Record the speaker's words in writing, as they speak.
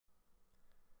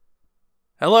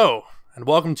Hello, and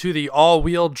welcome to the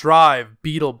all-wheel drive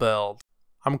Beetle build.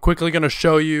 I'm quickly going to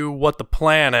show you what the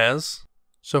plan is.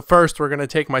 So first, we're going to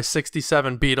take my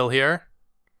 67 Beetle here.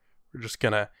 We're just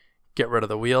going to get rid of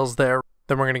the wheels there.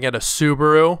 Then we're going to get a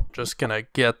Subaru. Just going to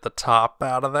get the top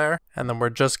out of there. And then we're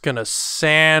just going to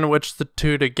sandwich the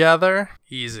two together.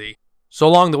 Easy. So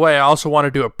along the way, I also want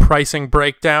to do a pricing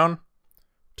breakdown.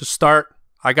 To start,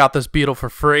 I got this Beetle for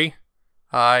free.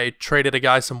 I traded a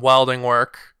guy some welding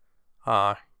work.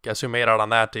 Guess who made out on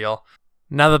that deal?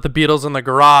 Now that the Beetle's in the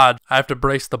garage, I have to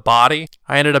brace the body.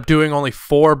 I ended up doing only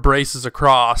 4 braces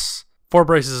across. 4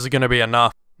 braces is going to be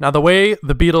enough. Now the way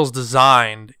the Beetle's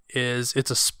designed is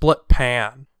it's a split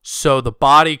pan. So the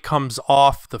body comes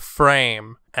off the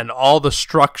frame and all the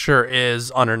structure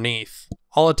is underneath.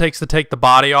 All it takes to take the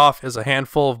body off is a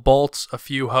handful of bolts, a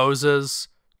few hoses,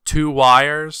 2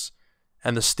 wires,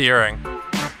 and the steering.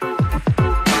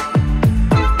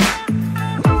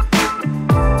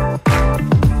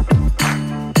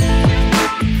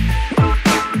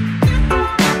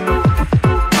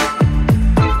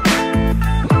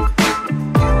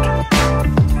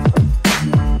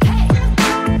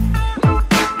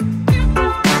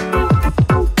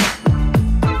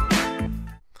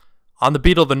 On the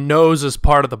Beetle, the nose is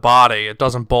part of the body. It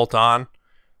doesn't bolt on.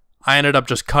 I ended up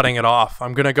just cutting it off.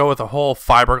 I'm going to go with a whole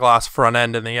fiberglass front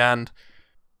end in the end,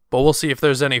 but we'll see if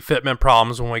there's any fitment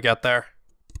problems when we get there.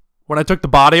 When I took the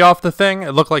body off the thing,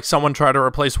 it looked like someone tried to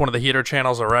replace one of the heater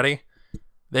channels already.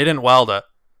 They didn't weld it,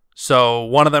 so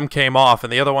one of them came off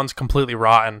and the other one's completely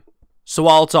rotten. So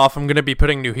while it's off, I'm going to be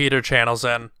putting new heater channels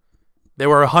in. They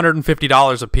were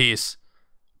 $150 a piece,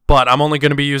 but I'm only going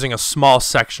to be using a small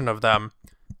section of them.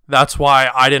 That's why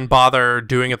I didn't bother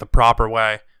doing it the proper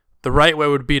way. The right way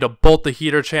would be to bolt the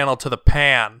heater channel to the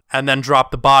pan and then drop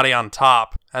the body on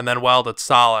top and then weld it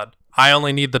solid. I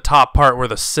only need the top part where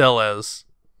the sill is.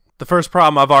 The first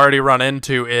problem I've already run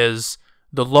into is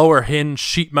the lower hinge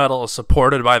sheet metal is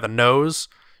supported by the nose.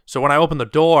 So when I open the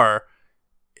door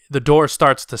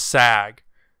starts to sag.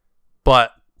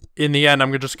 But in the end,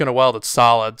 I'm just going to weld it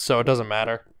solid, so it doesn't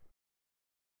matter.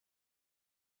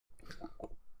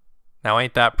 Now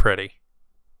ain't that pretty?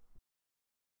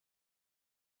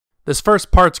 This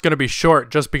first part's going to be short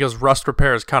just because rust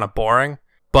repair is kind of boring.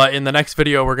 But in the next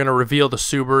video, we're going to reveal the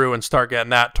Subaru and start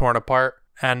getting that torn apart.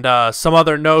 And some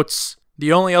other notes.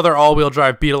 The only other all-wheel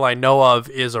drive Beetle I know of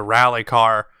is a rally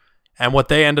car. And what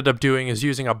they ended up doing is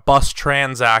using a bus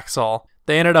transaxle.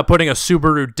 They ended up putting a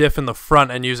Subaru diff in the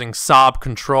front and using Saab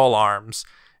control arms.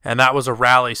 And that was a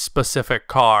rally-specific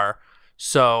car.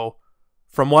 So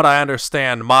from what I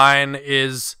understand, mine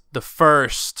is the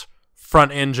first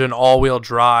front-engine all-wheel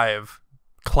drive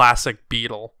classic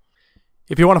Beetle.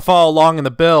 If you want to follow along in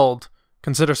the build,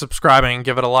 consider subscribing and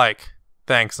give it a like.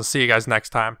 Thanks. I'll see you guys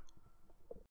next time.